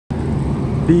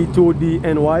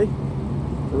D2DNY,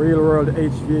 Real World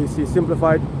HVAC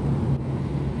Simplified.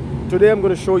 Today I'm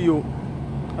going to show you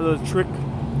a little trick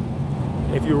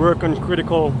if you work on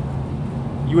critical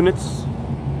units,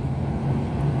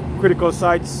 critical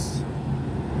sites.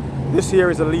 This here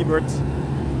is a Liebert,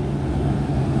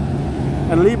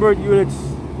 and Liebert units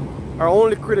are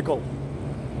only critical.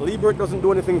 Liebert doesn't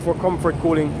do anything for comfort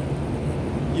cooling.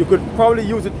 You could probably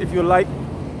use it if you like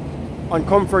on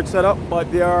comfort setup,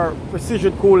 but they are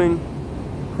precision cooling,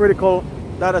 critical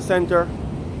data center,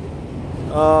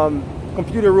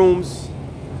 computer rooms,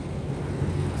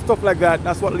 stuff like that.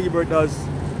 That's what Liebert does.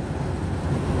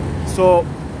 So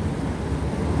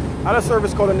I had a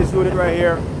service call on this unit right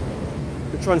here.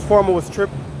 The transformer was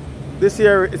tripped. This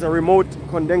here is a remote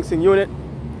condensing unit.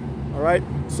 All right,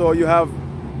 so you have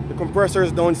the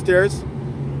compressors downstairs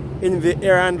in the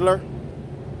air handler,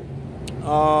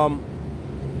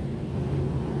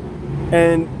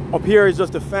 and up here is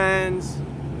just the fans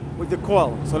with the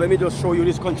coil. So let me just show you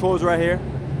these controls right here,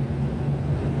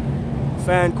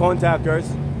 fan contactors.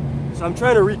 So I'm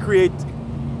trying to recreate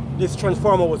this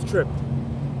transformer was tripped,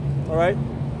 all right,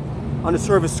 on the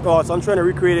service call. So I'm trying to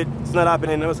recreate it. It's not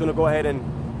happening. I was going to go ahead and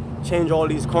change all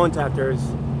these contactors,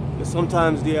 because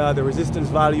sometimes the resistance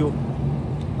value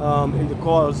in the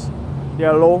coils, they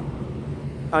are low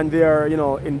and they are, you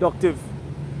know, inductive.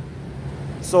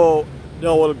 So they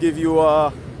will give you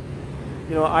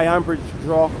you know, high amperage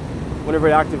draw whenever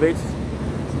it activates,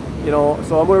 you know.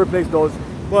 So I'm going to replace those.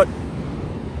 But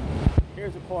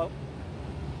here's the coil.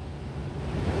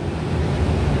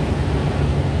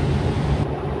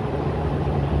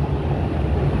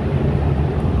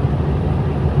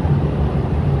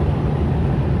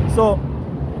 So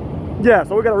yeah,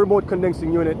 so we got a remote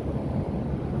condensing unit.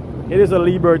 It is a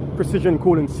Liebert precision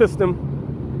cooling system.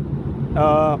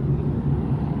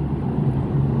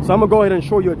 So I'm gonna go ahead and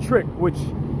show you a trick, which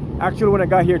actually when I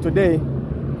got here today,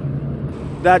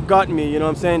 that got me, you know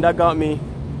what I'm saying, that got me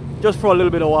just for a little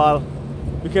bit of while,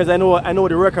 because I know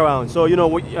the workaround. So you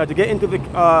know, to get into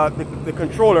the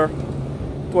controller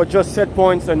to adjust set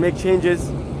points and make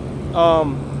changes,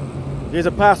 there's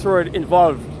a password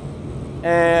involved.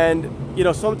 And you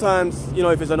know, sometimes, you know,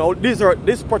 if it's an old,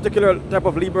 this particular type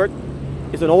of Liebert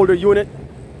is an older unit,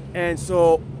 and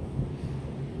so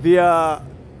the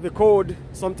code,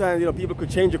 sometimes, you know, people could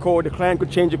change the code, the client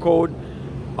could change the code,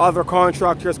 other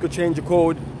contractors could change the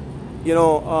code, you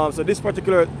know. So this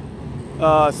particular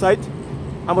site,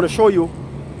 I'm going to show you,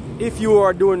 if you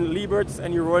are doing Lieberts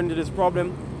and you run into this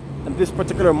problem and this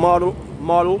particular model,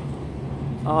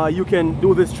 you can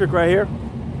do this trick right here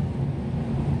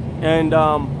and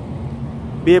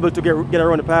be able to get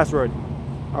around the password.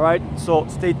 All right, so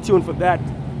stay tuned for that.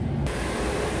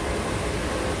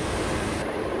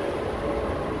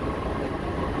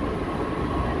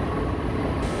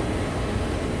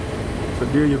 So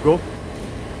there you go.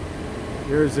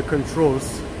 Here's the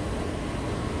controls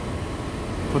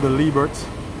for the Liebert,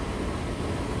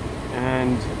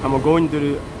 and I'm gonna go into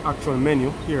the actual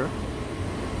menu here.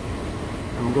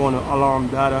 I'm going to alarm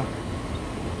data.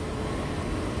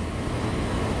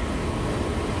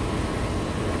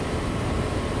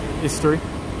 History.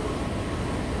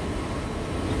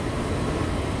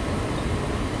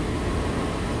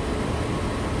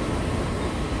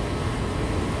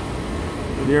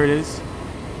 So there it is.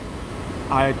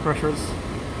 High pressures.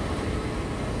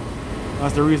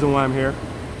 That's the reason why I'm here.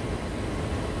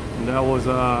 And that was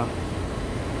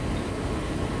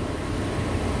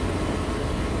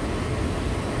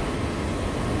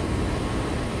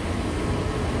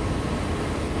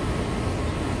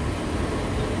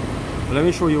let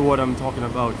me show you what I'm talking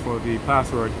about for the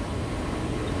password.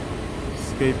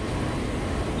 Escape.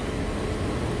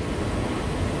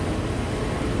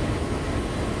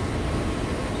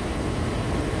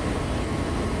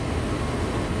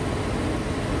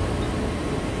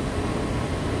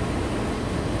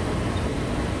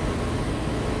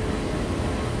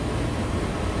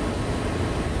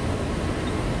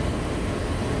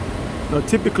 Now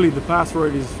typically the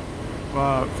password is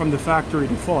from the factory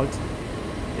default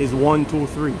is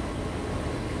 123.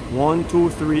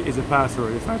 123 is a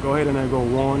password. If I go ahead and I go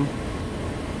 1,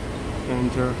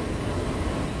 enter,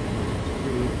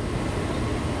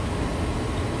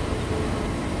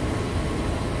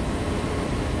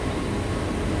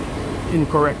 3.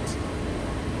 Incorrect.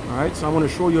 All right, so I want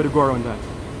to show you how to go around that.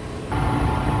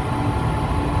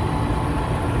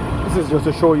 This is just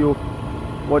to show you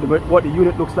what the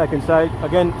unit looks like inside.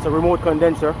 Again, it's a remote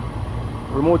condenser,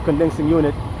 remote condensing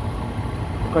unit.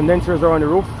 The condensers are on the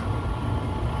roof.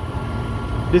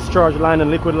 Discharge line and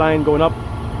liquid line going up.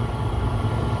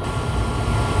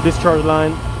 Discharge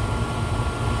line.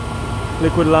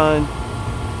 liquid line,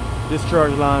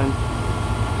 discharge line,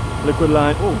 liquid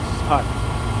line. Oh, it's hot.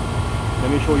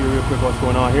 Let me show you real quick what's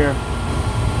going on here.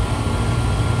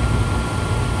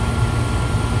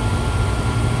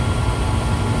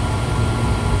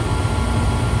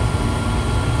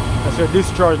 That's your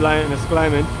discharge line and it's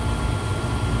climbing.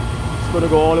 It's gonna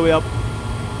go all the way up.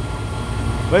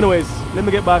 But anyways, let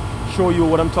me get back, show you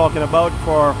what I'm talking about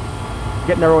for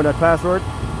getting around that password.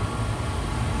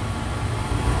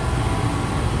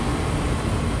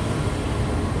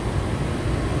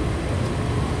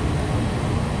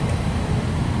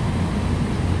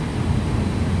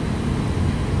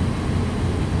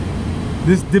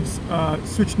 This dips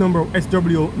switch number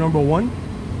SW number 1.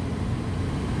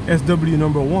 SW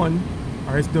number 1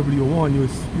 or SW1, you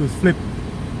flip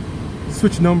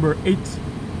switch number 8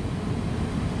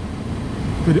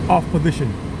 to the off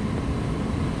position.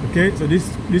 Okay, so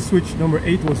this switch number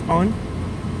 8 was on.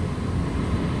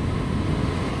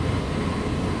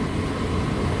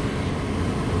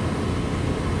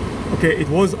 Okay, it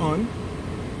was on.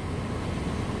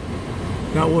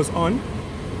 That was on.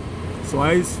 So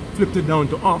I flipped it down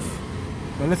to off.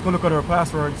 Then let's go look at our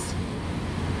passwords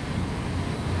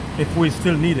if we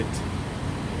still need it.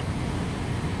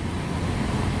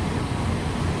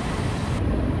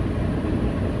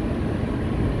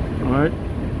 Alright.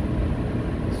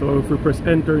 So if we press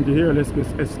enter into here, let's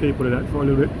just escape out of that for a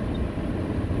little bit.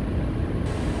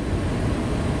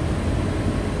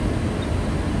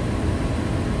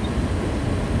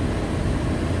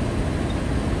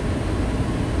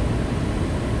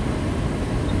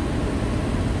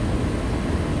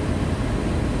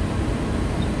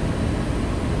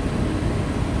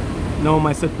 Now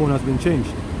my set point has been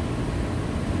changed.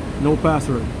 No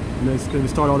password. Let me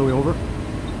start all the way over.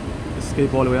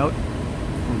 Escape all the way out.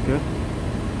 Okay.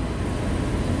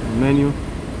 Menu.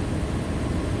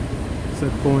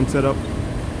 Set point setup.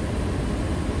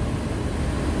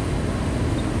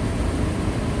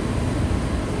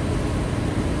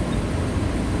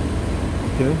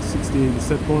 Okay, 16 the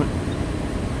set point.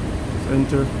 Let's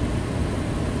enter.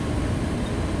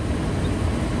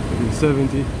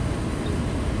 70.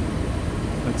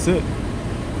 That's it.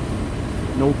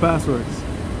 No passwords.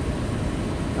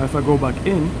 Now if I go back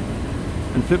in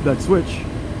and flip that switch,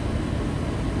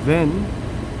 then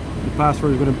the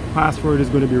password is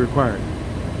going to be required.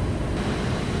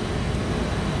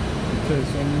 Okay,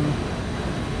 so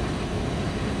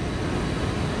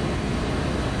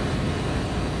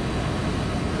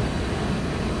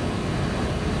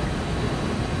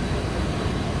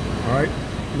all right,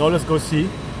 now let's go see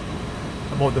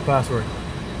about the password.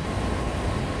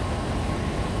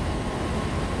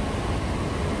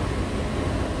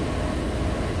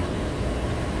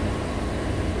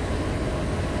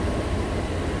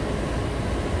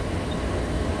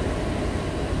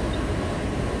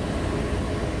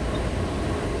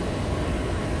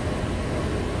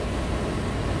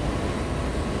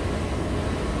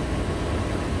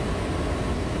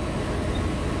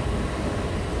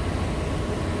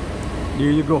 There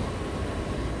you go. If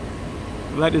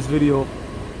you like this video,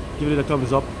 give it a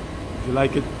thumbs up. If you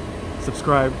like it,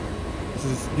 subscribe. This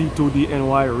is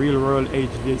D2DNY Real World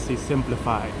HVAC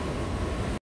Simplified.